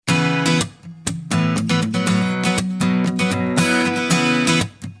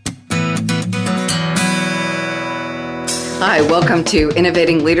Hi, welcome to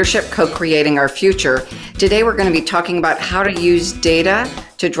Innovating Leadership, Co-Creating Our Future. Today we're going to be talking about how to use data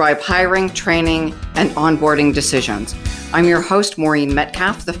to drive hiring, training, and onboarding decisions. I'm your host, Maureen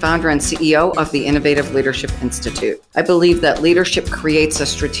Metcalf, the founder and CEO of the Innovative Leadership Institute. I believe that leadership creates a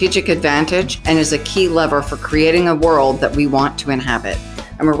strategic advantage and is a key lever for creating a world that we want to inhabit.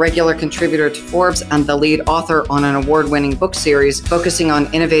 I'm a regular contributor to Forbes and the lead author on an award-winning book series focusing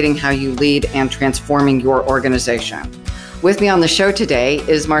on innovating how you lead and transforming your organization. With me on the show today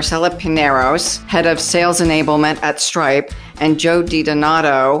is Marcela Pineros, Head of Sales Enablement at Stripe, and Joe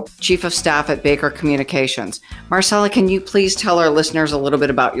DiDonato, Chief of Staff at Baker Communications. Marcela, can you please tell our listeners a little bit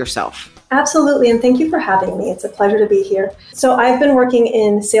about yourself? Absolutely, and thank you for having me. It's a pleasure to be here. So I've been working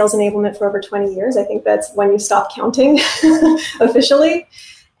in sales enablement for over 20 years. I think that's when you stop counting officially.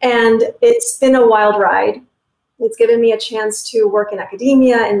 And it's been a wild ride. It's given me a chance to work in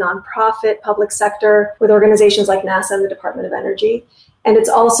academia, in nonprofit, public sector, with organizations like NASA and the Department of Energy. And it's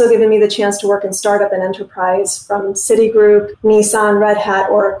also given me the chance to work in startup and enterprise from Citigroup, Nissan, Red Hat,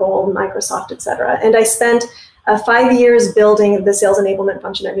 Oracle, Microsoft, et cetera. And I spent 5 years building the sales enablement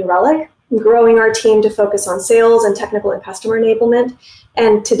function at New Relic, growing our team to focus on sales and technical and customer enablement.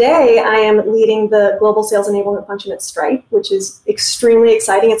 And today I am leading the global sales enablement function at Stripe, which is extremely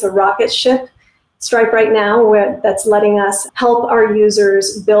exciting. It's a rocket ship, Stripe right now, that's letting us help our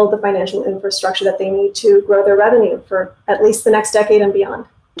users build the financial infrastructure that they need to grow their revenue for at least the next decade and beyond.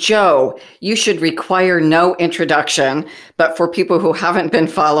 Joe, you should require no introduction, but for people who haven't been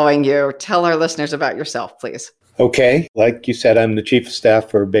following you, tell our listeners about yourself, please. Okay. Like you said, I'm the Chief of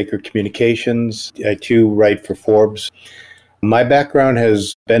Staff for Baker Communications. I too write for Forbes. My background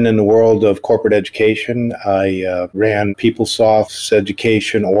has been in the world of corporate education. I ran PeopleSoft's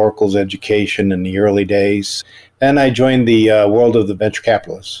education, Oracle's education in the early days. Then I joined the world of the venture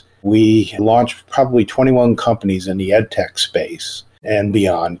capitalists. We launched probably 21 companies in the ed tech space and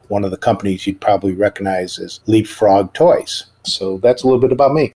beyond. One of the companies you'd probably recognize is Leapfrog Toys. So that's a little bit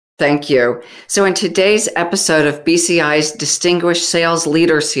about me. Thank you. So in today's episode of BCI's Distinguished Sales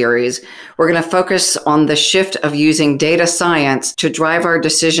Leader Series, we're going to focus on the shift of using data science to drive our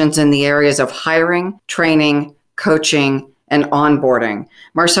decisions in the areas of hiring, training, coaching, and onboarding.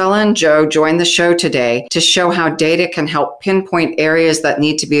 Marcela and Joe joined the show today to show how data can help pinpoint areas that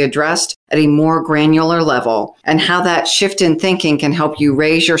need to be addressed at a more granular level, and how that shift in thinking can help you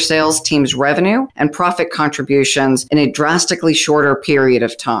raise your sales team's revenue and profit contributions in a drastically shorter period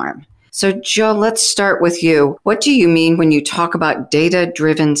of time. So Joe, let's start with you. What do you mean when you talk about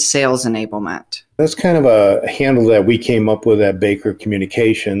data-driven sales enablement? That's kind of a handle that we came up with at Baker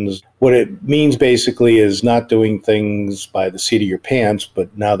Communications. What it means basically is not doing things by the seat of your pants,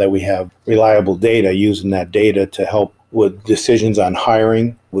 but now that we have reliable data, using that data to help with decisions on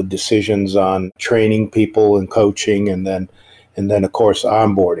hiring, with decisions on training people and coaching, and then of course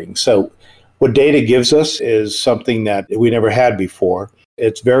onboarding. So what data gives us is something that we never had before.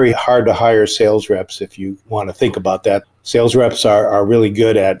 It's very hard to hire sales reps if you want to think about that. Sales reps are really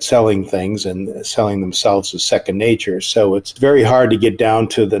good at selling things, and selling themselves is second nature. So it's very hard to get down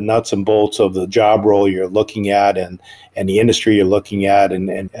to the nuts and bolts of the job role you're looking at and the industry you're looking at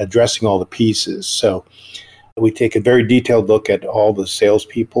and addressing all the pieces. So we take a very detailed look at all the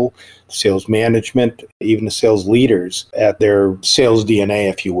salespeople, sales management, even the sales leaders at their sales DNA,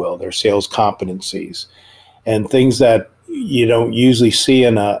 if you will, their sales competencies, and things that you don't usually see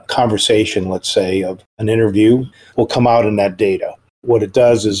in a conversation, let's say, of an interview, will come out in that data. What it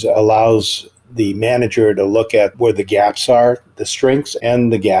does is allows the manager to look at where the gaps are, the strengths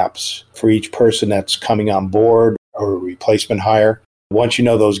and the gaps for each person that's coming on board or a replacement hire. Once you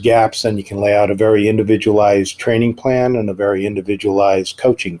know those gaps, then you can lay out a very individualized training plan and a very individualized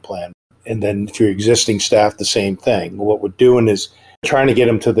coaching plan. And then for your existing staff, the same thing. What we're doing is trying to get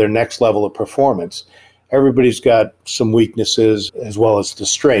them to their next level of performance. Everybody's got some weaknesses as well as the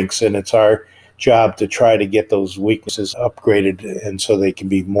strengths, and it's our job to try to get those weaknesses upgraded and so they can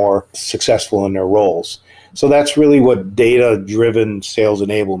be more successful in their roles. So that's really what data-driven sales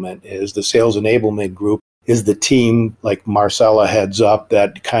enablement is. The sales enablement group is the team, like Marcela heads up,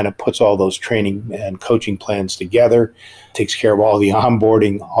 that kind of puts all those training and coaching plans together, takes care of all the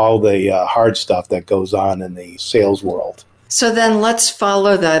onboarding, all the hard stuff that goes on in the sales world. So then let's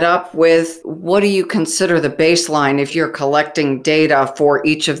follow that up with, what do you consider the baseline if you're collecting data for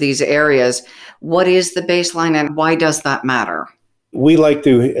each of these areas? What is the baseline and why does that matter? We like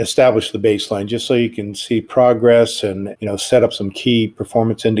to establish the baseline just so you can see progress and set up some key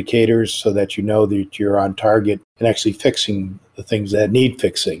performance indicators so that you know that you're on target and actually fixing the things that need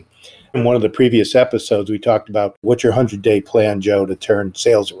fixing. In one of the previous episodes, we talked about what's your 100-day plan, Joe, to turn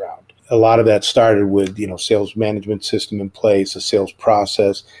sales around. A lot of that started with, sales management system in place, a sales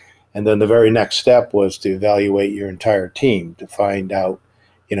process. And then the very next step was to evaluate your entire team to find out,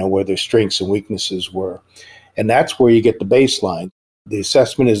 where their strengths and weaknesses were. And that's where you get the baseline. The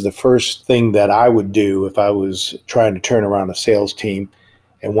assessment is the first thing that I would do if I was trying to turn around a sales team.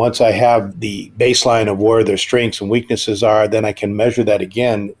 And once I have the baseline of where their strengths and weaknesses are, then I can measure that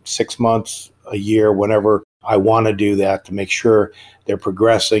again 6 months, a year, whenever I want to do that to make sure they're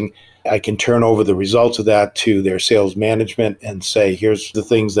progressing. I can turn over the results of that to their sales management and say, here's the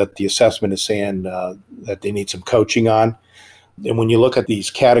things that the assessment is saying that they need some coaching on. And when you look at these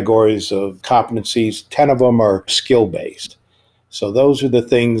categories of competencies, 10 of them are skill-based. So those are the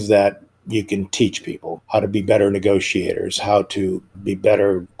things that you can teach people: how to be better negotiators, how to be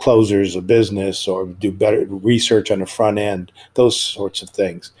better closers of business, or do better research on the front end, those sorts of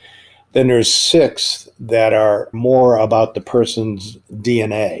things. Then there's 6 that are more about the person's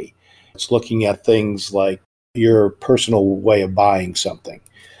DNA. It's looking at things like your personal way of buying something.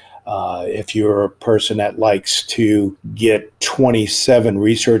 If you're a person that likes to get 27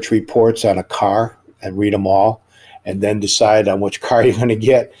 research reports on a car and read them all, and then decide on which car you're going to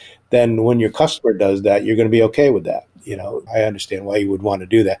get, then when your customer does that, you're going to be okay with that. I understand why you would want to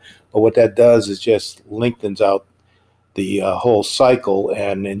do that. But what that does is just lengthens out the whole cycle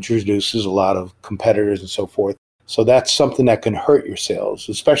and introduces a lot of competitors and so forth. So that's something that can hurt your sales,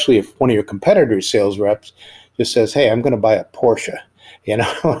 especially if one of your competitors' sales reps just says, hey, I'm going to buy a Porsche,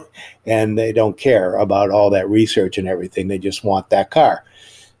 and they don't care about all that research and everything. They just want that car.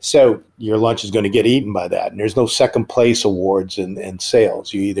 So your lunch is going to get eaten by that. And there's no second place awards in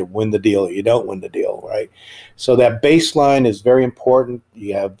sales. You either win the deal or you don't win the deal, right? So that baseline is very important.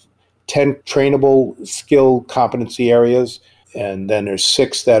 You have 10 trainable skill competency areas, and then there's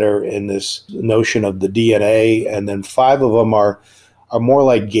 6 that are in this notion of the DNA, and then 5 of them are more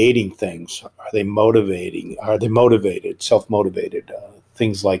like gating things. Are they motivating? Are they motivated, self-motivated,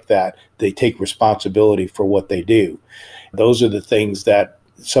 things like that? They take responsibility for what they do. Those are the things that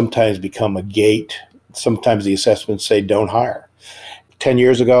sometimes become a gate. Sometimes the assessments say don't hire. 10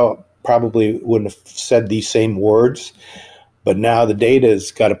 years ago, probably wouldn't have said these same words, but now the data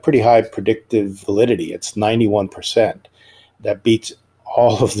has got a pretty high predictive validity. It's 91%. That beats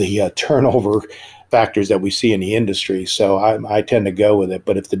all of the turnover factors that we see in the industry. So I tend to go with it.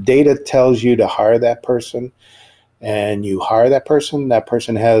 But if the data tells you to hire that person and you hire that person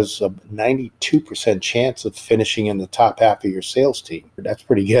has a 92% chance of finishing in the top half of your sales team. That's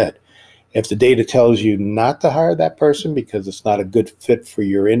pretty good. If the data tells you not to hire that person because it's not a good fit for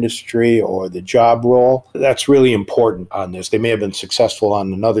your industry or the job role, that's really important on this. They may have been successful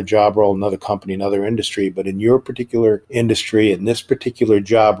on another job role, another company, another industry, but in your particular industry, in this particular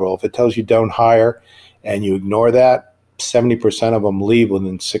job role, if it tells you don't hire and you ignore that, 70% of them leave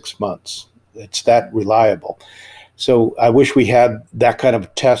within 6 months. It's that reliable. So I wish we had that kind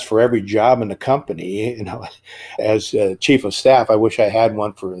of test for every job in the company. As chief of staff, I wish I had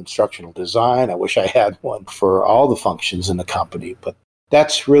one for instructional design. I wish I had one for all the functions in the company. But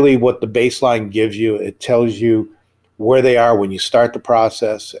that's really what the baseline gives you. It tells you where they are when you start the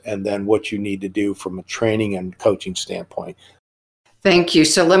process and then what you need to do from a training and coaching standpoint. Thank you.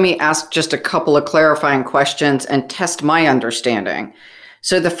 So let me ask just a couple of clarifying questions and test my understanding.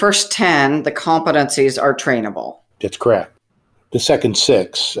 So the first 10, the competencies are trainable. That's correct. The second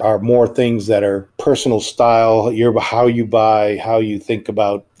 6 are more things that are personal style, how you buy, how you think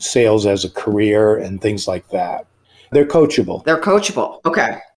about sales as a career and things like that. They're coachable. They're coachable.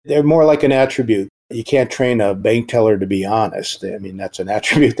 Okay. They're more like an attribute. You can't train a bank teller to be honest. I mean, that's an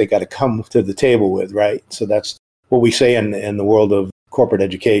attribute they got to come to the table with, right? So that's what we say in the world of corporate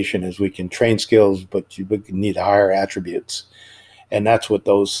education is we can train skills, but you need higher attributes. And that's what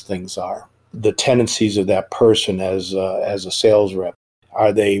those things are. The tendencies of that person as a sales rep.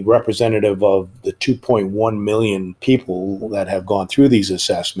 Are they representative of the 2.1 million people that have gone through these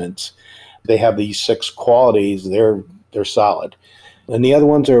assessments? They have these 6 qualities. They're solid. And the other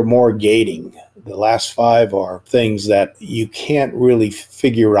ones are more gating. The last 5 are things that you can't really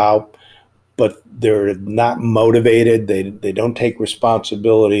figure out, but they're not motivated. They don't take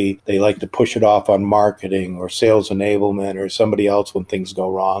responsibility. They like to push it off on marketing or sales enablement or somebody else when things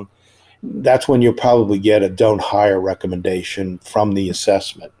go wrong. That's when you'll probably get a don't hire recommendation from the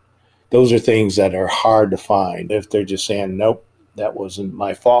assessment. Those are things that are hard to find. If they're just saying, nope, that wasn't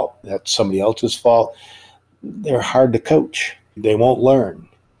my fault, that's somebody else's fault, they're hard to coach. They won't learn.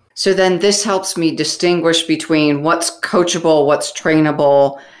 So then this helps me distinguish between what's coachable, what's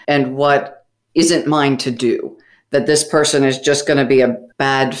trainable, and what isn't mine to do, that this person is just going to be a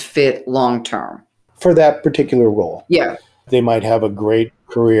bad fit long term. For that particular role. Yeah. They might have a great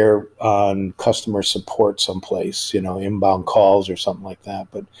career on customer support someplace, inbound calls or something like that.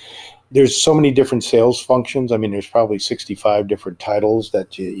 But there's so many different sales functions. I mean, there's probably 65 different titles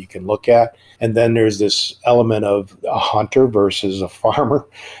that you can look at. And then there's this element of a hunter versus a farmer.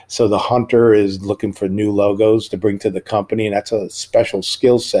 So the hunter is looking for new logos to bring to the company, and that's a special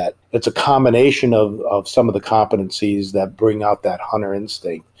skill set. It's a combination of some of the competencies that bring out that hunter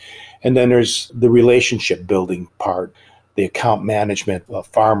instinct. And then there's the relationship building part, the account management,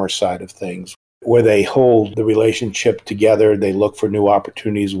 farmer side of things, where they hold the relationship together. They look for new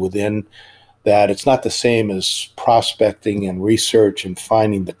opportunities within that. It's not the same as prospecting and research and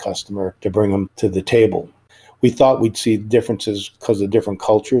finding the customer to bring them to the table. We thought we'd see differences because of different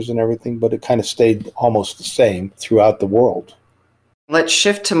cultures and everything, but it kind of stayed almost the same throughout the world. Let's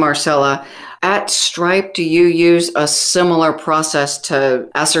shift to Marcella. At Stripe, do you use a similar process to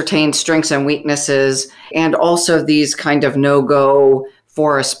ascertain strengths and weaknesses, and also these kind of no-go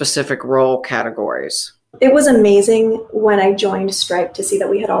for a specific role categories? It was amazing when I joined Stripe to see that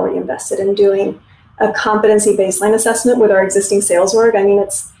we had already invested in doing a competency baseline assessment with our existing sales org. I mean,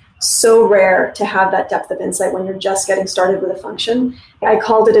 it's so rare to have that depth of insight when you're just getting started with a function. I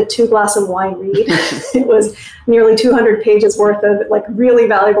called it a 2-glass-of-wine read. It was nearly 200 pages worth of really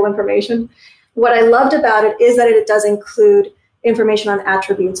valuable information. What I loved about it is that it does include information on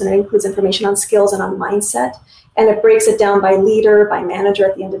attributes, and it includes information on skills and on mindset. And it breaks it down by leader, by manager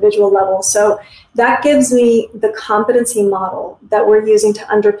at the individual level. So that gives me the competency model that we're using to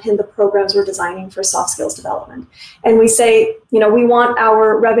underpin the programs we're designing for soft skills development. And we say, we want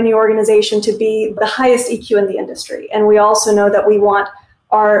our revenue organization to be the highest EQ in the industry. And we also know that we want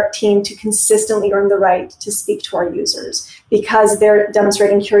our team to consistently earn the right to speak to our users because they're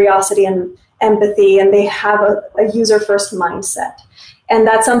demonstrating curiosity and empathy, and they have a user-first mindset. And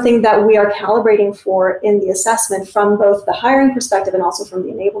that's something that we are calibrating for in the assessment from both the hiring perspective and also from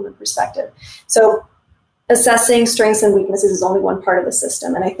the enablement perspective. So assessing strengths and weaknesses is only one part of the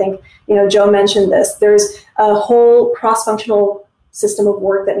system. And I think, Joe mentioned this, there's a whole cross-functional system of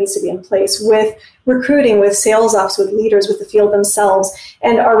work that needs to be in place with recruiting, with sales ops, with leaders, with the field themselves.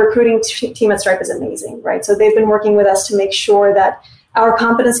 And our recruiting team at Stripe is amazing, right? So they've been working with us to make sure that our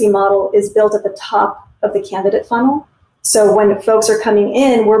competency model is built at the top of the candidate funnel. So when folks are coming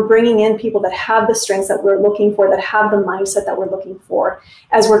in, we're bringing in people that have the strengths that we're looking for, that have the mindset that we're looking for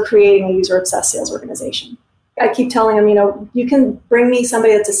as we're creating a user-obsessed sales organization. I keep telling them, you can bring me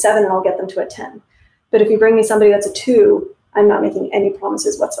somebody that's a 7 and I'll get them to a 10. But if you bring me somebody that's a 2, I'm not making any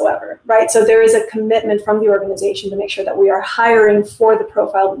promises whatsoever, right? So there is a commitment from the organization to make sure that we are hiring for the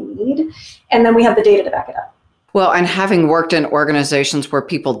profile we need, and then we have the data to back it up. Well, and having worked in organizations where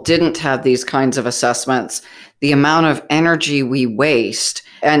people didn't have these kinds of assessments, the amount of energy we waste,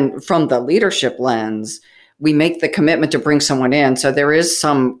 and from the leadership lens, we make the commitment to bring someone in. So there is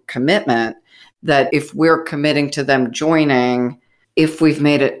some commitment that if we're committing to them joining, if we've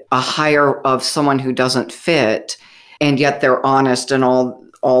made it a hire of someone who doesn't fit, and yet they're honest and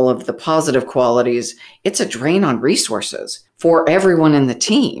all of the positive qualities, it's a drain on resources for everyone in the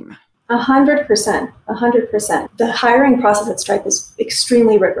team. 100%. The hiring process at Stripe is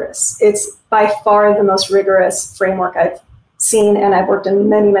extremely rigorous. It's by far the most rigorous framework I've seen, and I've worked in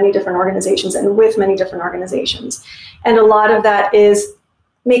many, many different organizations and with many different organizations. And a lot of that is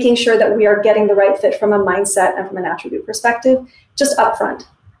making sure that we are getting the right fit from a mindset and from an attribute perspective, just upfront,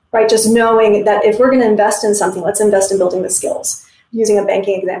 right? Just knowing that if we're going to invest in something, let's invest in building the skills. Using a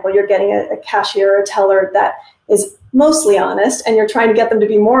banking example, you're getting a cashier or a teller that is mostly honest, and you're trying to get them to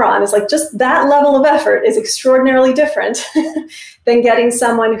be more honest. Just that level of effort is extraordinarily different than getting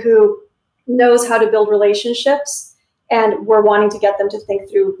someone who knows how to build relationships, and we're wanting to get them to think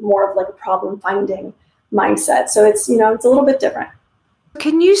through more of a problem-finding mindset. So it's a little bit different.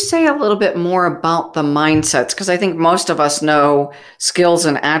 Can you say a little bit more about the mindsets? Because I think most of us know skills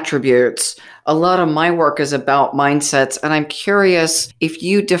and attributes. A lot of my work is about mindsets, and I'm curious if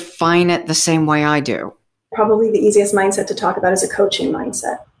you define it the same way I do. Probably the easiest mindset to talk about is a coaching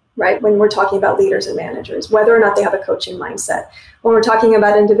mindset, right? When we're talking about leaders and managers, whether or not they have a coaching mindset. When we're talking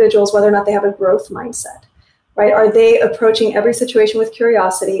about individuals, whether or not they have a growth mindset, right? Are they approaching every situation with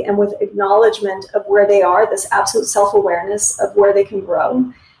curiosity and with acknowledgement of where they are, this absolute self-awareness of where they can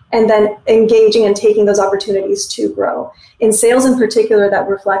grow, and then engaging and taking those opportunities to grow. In sales in particular, that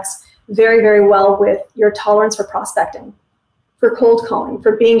reflects very, very well with your tolerance for prospecting, for cold calling,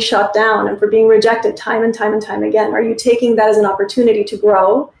 for being shut down, and for being rejected time and time and time again. Are you taking that as an opportunity to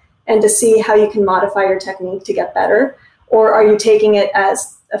grow and to see how you can modify your technique to get better? Or are you taking it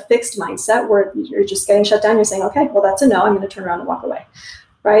as a fixed mindset where you're just getting shut down? You're saying, okay, well, that's a no. I'm going to turn around and walk away.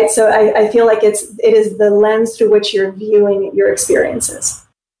 right? So I feel like it is the lens through which you're viewing your experiences.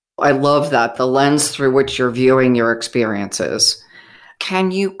 I love that, the lens through which you're viewing your experiences.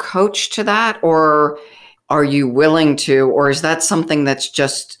 Can you coach to that, or are you willing to, or is that something that's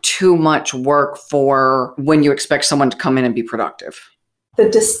just too much work for when you expect someone to come in and be productive? The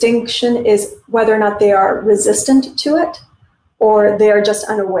distinction is whether or not they are resistant to it or they are just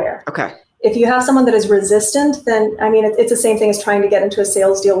unaware. Okay. If you have someone that is resistant, then, I mean, it's the same thing as trying to get into a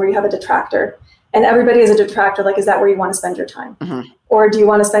sales deal where you have a detractor. And everybody is a detractor. Like, is that where you want to spend your time? Mm-hmm. Or do you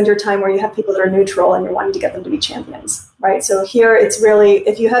want to spend your time where you have people that are neutral and you're wanting to get them to be champions, right? So here it's really,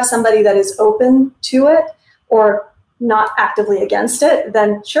 if you have somebody that is open to it or not actively against it,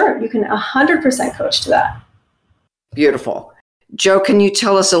 then sure, you can 100% coach to that. Beautiful. Joe, can you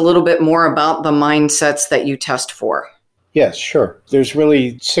tell us a little bit more about the mindsets that you test for? Yes, sure. There's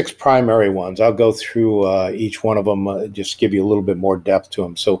really 6 primary ones. I'll go through each one of them, just give you a little bit more depth to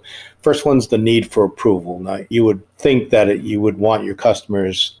them. So first one's the need for approval. Now, you would think that you would want your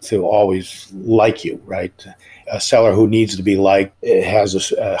customers to always like you, right? A seller who needs to be liked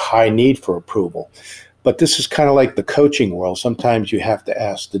has a high need for approval. But this is kind of like the coaching world. Sometimes you have to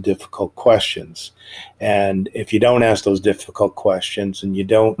ask the difficult questions. And if you don't ask those difficult questions and you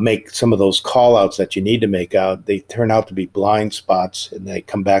don't make some of those call outs that you need to make out, they turn out to be blind spots and they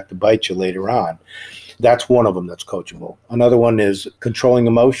come back to bite you later on. That's one of them that's coachable. Another one is controlling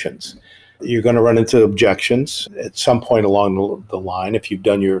emotions. You're going to run into objections at some point along the line. If you've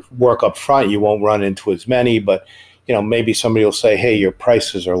done your work up front, you won't run into as many, but maybe somebody will say, hey, your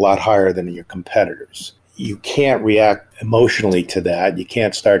prices are a lot higher than your competitors. You can't react emotionally to that. You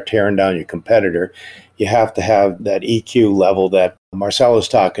can't start tearing down your competitor. You have to have that EQ level that Marcela's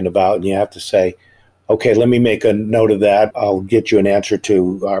talking about, and you have to say, okay, let me make a note of that. I'll get you an answer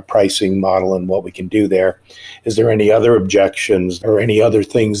to our pricing model and what we can do there. Is there any other objections or any other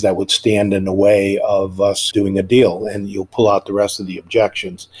things that would stand in the way of us doing a deal? And you'll pull out the rest of the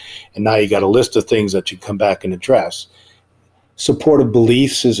objections. And now you got a list of things that you come back and address. Supportive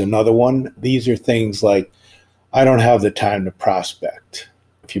beliefs is another one. These are things like, I don't have the time to prospect.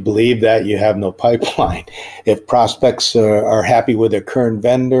 If you believe that, you have no pipeline. If prospects are happy with their current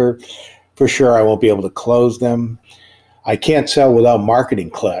vendor, for sure I won't be able to close them. I can't sell without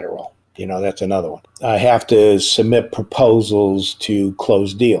marketing collateral. That's another one. I have to submit proposals to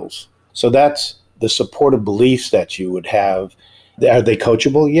close deals. So that's the supportive beliefs that you would have. Are they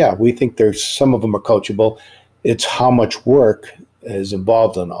coachable? Yeah, we think some of them are coachable. It's how much work is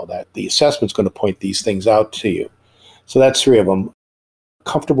involved in all that. The assessment's going to point these things out to you. So that's 3 of them.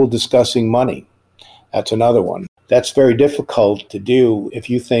 Comfortable discussing money. That's another one. That's very difficult to do if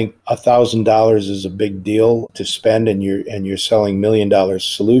you think $1,000 is a big deal to spend and you're selling $1 million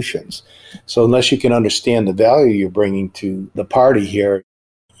solutions. So unless you can understand the value you're bringing to the party here,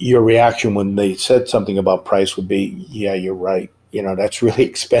 your reaction when they said something about price would be, yeah, you're right. That's really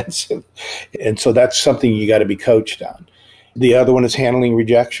expensive. And so that's something you got to be coached on. The other one is handling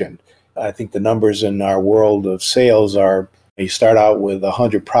rejection. I think the numbers in our world of sales are, you start out with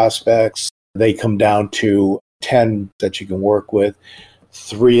 100 prospects. They come down to 10 that you can work with.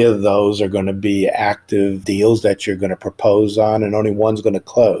 3 of those are going to be active deals that you're going to propose on, and only one's going to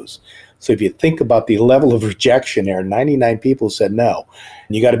close. So if you think about the level of rejection there, 99 people said no.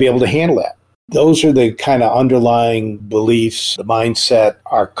 And you got to be able to handle that. Those are the kind of underlying beliefs, the mindset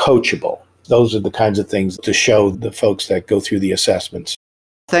are coachable. Those are the kinds of things to show the folks that go through the assessments.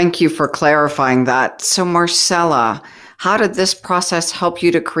 Thank you for clarifying that. So Marcela, how did this process help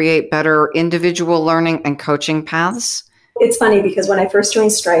you to create better individual learning and coaching paths? It's funny because when I first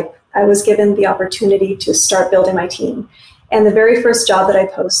joined Stripe, I was given the opportunity to start building my team. And the very first job that I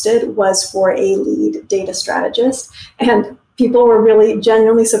posted was for a lead data strategist. And people were really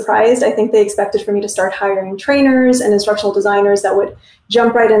genuinely surprised. I think they expected for me to start hiring trainers and instructional designers that would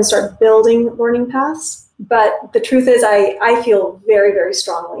jump right in and start building learning paths. But the truth is, I feel very, very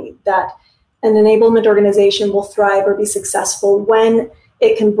strongly that an enablement organization will thrive or be successful when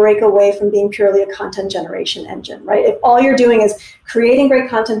it can break away from being purely a content generation engine, right? If all you're doing is creating great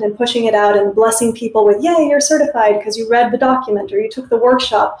content and pushing it out and blessing people with, yay, you're certified because you read the document or you took the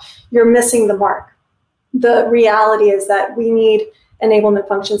workshop, you're missing the mark. The reality is that we need enablement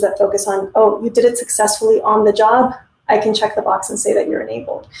functions that focus on, oh, you did it successfully on the job. I can check the box and say that you're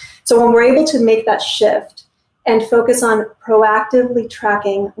enabled. So when we're able to make that shift and focus on proactively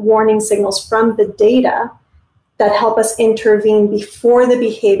tracking warning signals from the data that help us intervene before the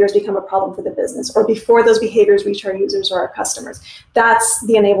behaviors become a problem for the business or before those behaviors reach our users or our customers, that's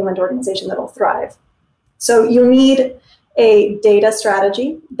the enablement organization that will thrive. So you need a data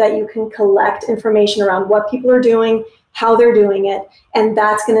strategy that you can collect information around what people are doing, how they're doing it, and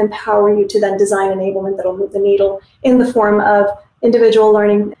that's going to empower you to then design enablement that'll move the needle in the form of individual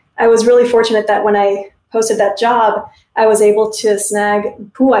learning. I was really fortunate that when I posted that job, I was able to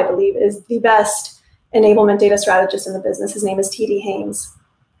snag who I believe is the best enablement data strategist in the business. His name is T.D. Haynes.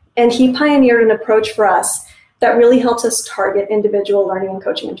 And he pioneered an approach for us that really helps us target individual learning and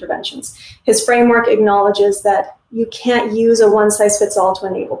coaching interventions. His framework acknowledges that you can't use a one-size-fits-all to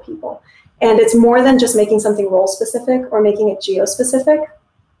enable people. And it's more than just making something role-specific or making it geo-specific.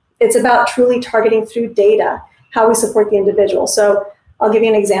 It's about truly targeting through data how we support the individual. So I'll give you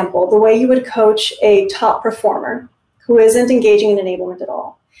an example. The way you would coach a top performer who isn't engaging in enablement at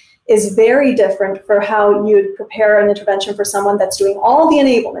all is very different for how you'd prepare an intervention for someone that's doing all the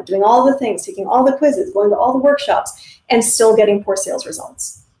enablement, doing all the things, taking all the quizzes, going to all the workshops, and still getting poor sales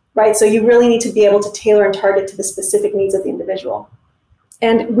results, right? So you really need to be able to tailor and target to the specific needs of the individual.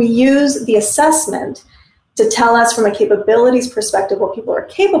 And we use the assessment to tell us from a capabilities perspective what people are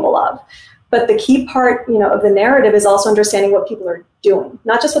capable of. But the key part, of the narrative is also understanding what people are doing,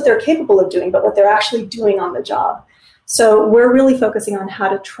 not just what they're capable of doing, but what they're actually doing on the job. So we're really focusing on how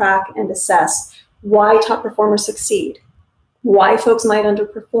to track and assess why top performers succeed, why folks might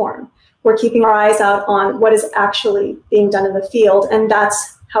underperform. We're keeping our eyes out on what is actually being done in the field, and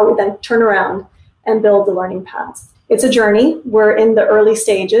that's how we then turn around and build the learning paths. It's a journey. We're in the early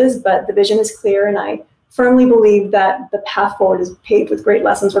stages, but the vision is clear, and I firmly believe that the path forward is paved with great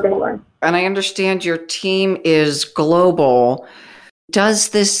lessons we're going to learn. And I understand your team is global. Does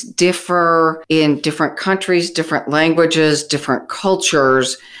this differ in different countries, different languages, different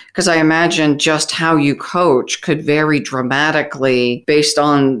cultures? Because I imagine just how you coach could vary dramatically based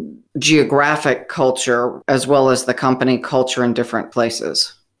on geographic culture as well as the company culture in different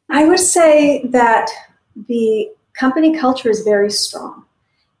places. I would say that the company culture is very strong.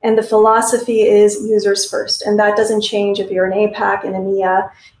 And the philosophy is users first. And that doesn't change if you're in APAC, in EMEA,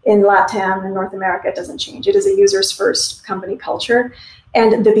 in LATAM, in North America. It doesn't change. It is a users first company culture.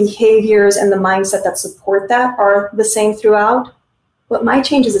 And the behaviors and the mindset that support that are the same throughout. What might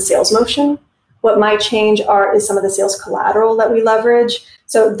change is the sales motion. What might change is some of the sales collateral that we leverage.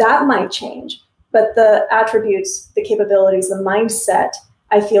 So that might change. But the attributes, the capabilities, the mindset,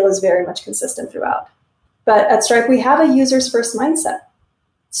 I feel is very much consistent throughout. But at Stripe, we have a users first mindset.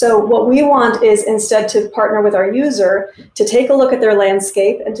 So what we want is instead to partner with our user to take a look at their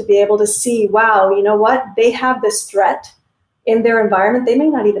landscape and to be able to see, wow, you know what? They have this threat in their environment. They may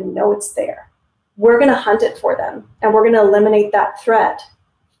not even know it's there. We're going to hunt it for them, and we're going to eliminate that threat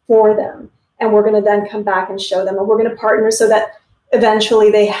for them. And we're going to then come back and show them, and we're going to partner so that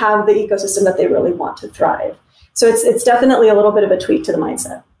eventually they have the ecosystem that they really want to thrive. So it's definitely a little bit of a tweak to the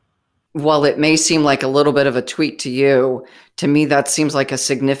mindset. While it may seem like a little bit of a tweak to you, to me, that seems like a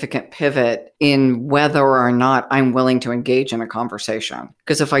significant pivot in whether or not I'm willing to engage in a conversation.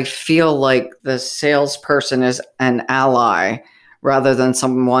 Because if I feel like the salesperson is an ally rather than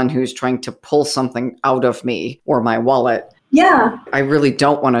someone who's trying to pull something out of me or my wallet, I really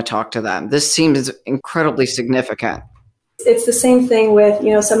don't want to talk to them. This seems incredibly significant. It's the same thing with,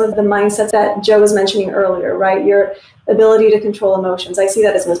 some of the mindsets that Joe was mentioning earlier, right? Your ability to control emotions. I see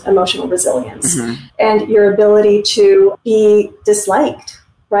that as emotional resilience and your ability to be disliked,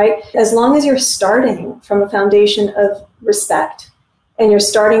 right? As long as you're starting from a foundation of respect and you're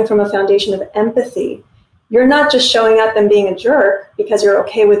starting from a foundation of empathy, you're not just showing up and being a jerk because you're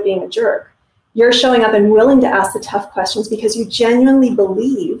okay with being a jerk. You're showing up and willing to ask the tough questions because you genuinely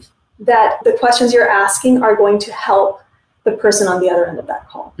believe that the questions you're asking are going to help the person on the other end of that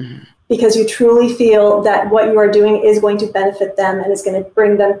call. Because you truly feel that what you are doing is going to benefit them and is going to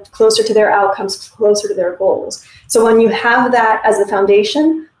bring them closer to their outcomes, closer to their goals. So when you have that as the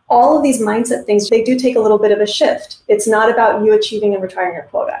foundation, all of these mindset things, they do take a little bit of a shift. It's not about you achieving and retiring your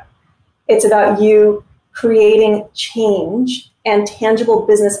quota. It's about you creating change and tangible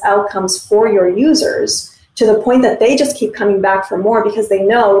business outcomes for your users to the point that they just keep coming back for more because they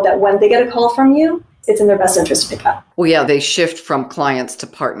know that when they get a call from you, it's in their best interest to pick up. Well, yeah, they shift from clients to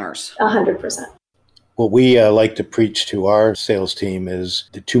partners. 100%. What we like to preach to our sales team is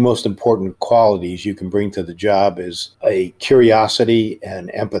the two most important qualities you can bring to the job is a curiosity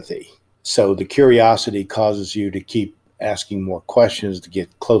and empathy. So the curiosity causes you to keep asking more questions to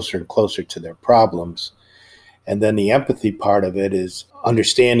get closer and closer to their problems. And then the empathy part of it is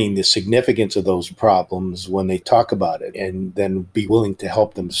understanding the significance of those problems when they talk about it and then be willing to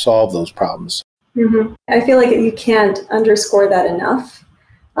help them solve those problems. I feel like you can't underscore that enough.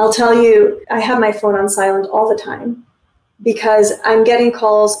 I'll tell you, I have my phone on silent all the time because I'm getting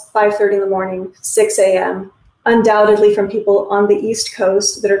calls 5:30 in the morning, 6 a.m., undoubtedly from people on the East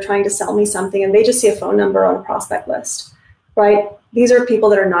Coast that are trying to sell me something and they just see a phone number on a prospect list, right? These are people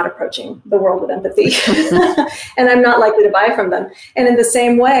that are not approaching the world with empathy and I'm not likely to buy from them. And in the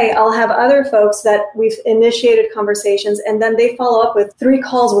same way, I'll have other folks that we've initiated conversations and then they follow up with 3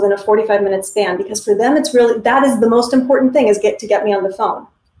 calls within a 45-minute span because for them, it's really, that is the most important thing is to get me on the phone.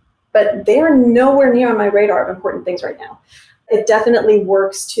 But they are nowhere near on my radar of important things right now. It definitely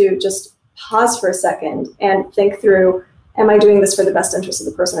works to just pause for a second and think through, am I doing this for the best interest of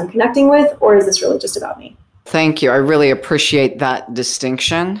the person I'm connecting with, or is this really just about me? Thank you. I really appreciate that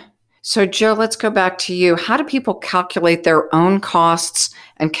distinction. So, Joe, let's go back to you. How do people calculate their own costs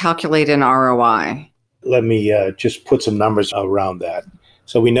and calculate an ROI? Let me just put some numbers around that.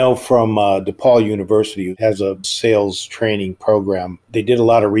 So we know from DePaul University has a sales training program. They did a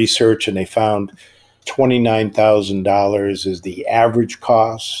lot of research and they found $29,000 is the average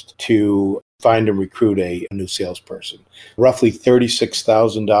cost to find and recruit a new salesperson. Roughly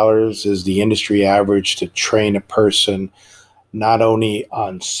 $36,000 is the industry average to train a person, not only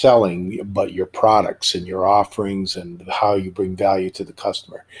on selling, but your products and your offerings and how you bring value to the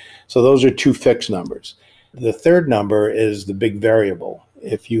customer. So those are 2 fixed numbers. The third number is the big variable.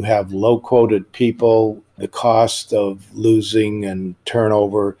 If you have low quoted people, the cost of losing and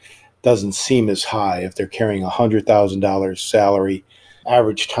turnover doesn't seem as high. If they're carrying $100,000 salary,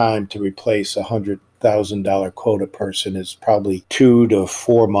 average time to replace a $100,000 quota person is probably 2 to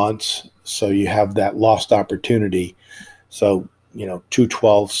 4 months. So you have that lost opportunity. So,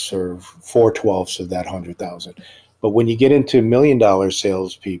 2/12 or 4/12 of that 100,000. But when you get into $1 million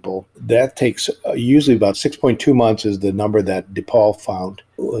salespeople, that takes usually about 6.2 months is the number that DePaul found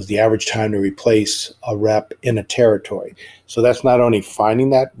was the average time to replace a rep in a territory. So that's not only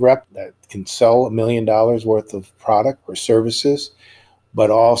finding that rep that can sell $1 million worth of product or services, but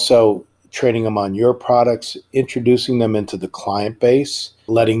also training them on your products, introducing them into the client base,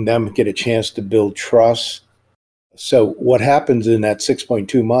 letting them get a chance to build trust. So what happens in that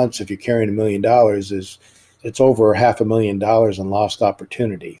 6.2 months, if you're carrying $1 million, is it's over $500,000 in lost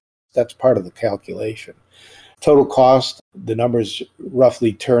opportunity. That's part of the calculation. Total cost, the numbers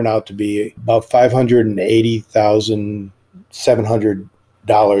roughly turn out to be about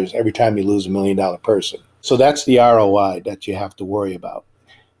 $580,700 every time you lose $1 million person. So that's the ROI that you have to worry about.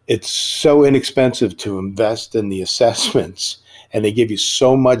 It's so inexpensive to invest in the assessments, and they give you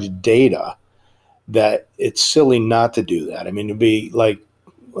so much data that it's silly not to do that. I mean, it'd be like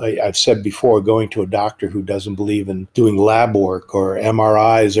I've said before, going to a doctor who doesn't believe in doing lab work or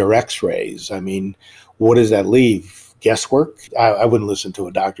MRIs or x-rays. I mean, what does that leave? Guesswork? I wouldn't listen to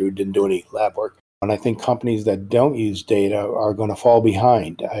a doctor who didn't do any lab work. And I think companies that don't use data are going to fall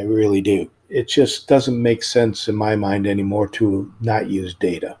behind. I really do. It just doesn't make sense in my mind anymore to not use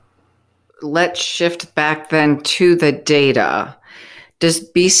data. Let's shift back then to the data.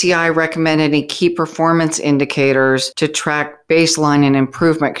 Does BCI recommend any key performance indicators to track baseline and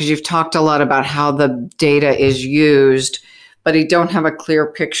improvement? Because you've talked a lot about how the data is used, but you don't have a clear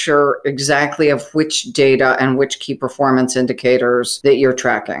picture exactly of which data and which key performance indicators that you're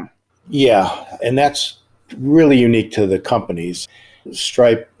tracking. Yeah, and that's really unique to the companies.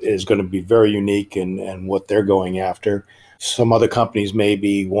 Stripe is going to be very unique in what they're going after. Some other companies may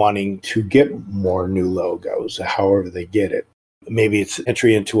be wanting to get more new logos, however they get it. Maybe it's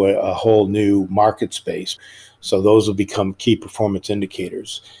entry into a whole new market space. So those will become key performance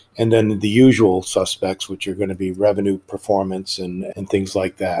indicators. And then the usual suspects, which are going to be revenue performance and things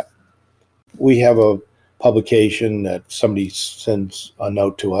like that. We have a publication that somebody sends a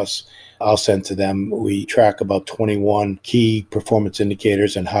note to us. I'll send to them. We track about 21 key performance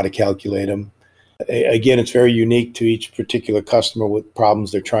indicators and how to calculate them. Again, it's very unique to each particular customer with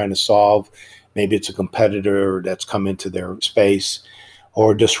problems they're trying to solve. Maybe it's a competitor that's come into their space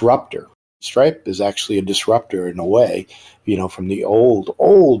or a disruptor. Stripe is actually a disruptor in a way, from the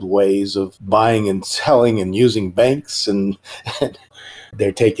old ways of buying and selling and using banks, and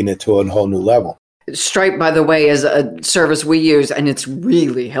they're taking it to a whole new level. Stripe, by the way, is a service we use, and it's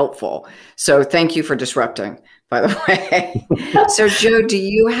really helpful. So thank you for disrupting, by the way. So, Joe, do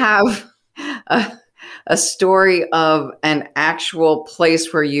you have a story of an actual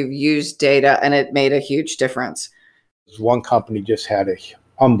place where you've used data and it made a huge difference? One company just had an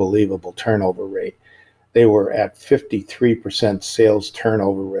unbelievable turnover rate. They were at 53% sales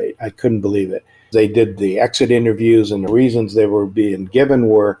turnover rate. I couldn't believe it. They did the exit interviews, and the reasons they were being given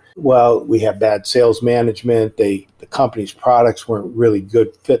were, well, we have bad sales management. The company's products weren't really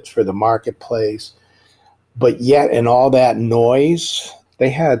good fits for the marketplace. But yet, in all that noise, they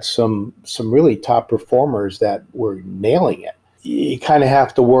had some really top performers that were nailing it. you kind of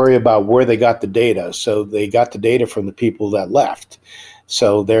have to worry about where they got the data. So they got the data from the people that left.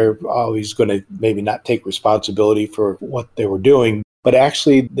 So they're always going to maybe not take responsibility for what they were doing, but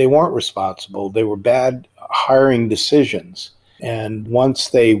actually they weren't responsible. They were bad hiring decisions. And once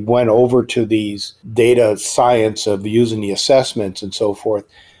they went over to these data science of using the assessments and so forth,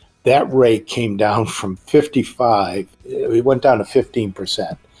 that rate came down from 55, it went down to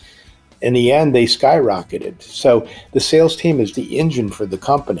 15%. In the end, they skyrocketed. So the sales team is the engine for the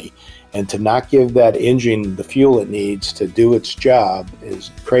company. And to not give that engine the fuel it needs to do its job is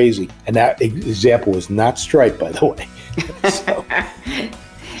crazy. And that example was not Stripe, by the way. So.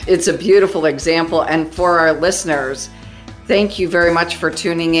 It's a beautiful example. And for our listeners, thank you very much for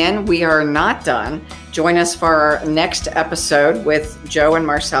tuning in. We are not done. Join us for our next episode with Joe and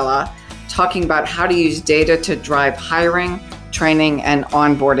Marcella, talking about how to use data to drive hiring, training, and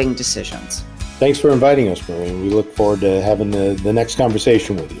onboarding decisions. Thanks for inviting us, Maureen. We look forward to having the next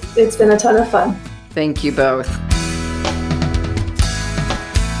conversation with you. It's been a ton of fun. Thank you both.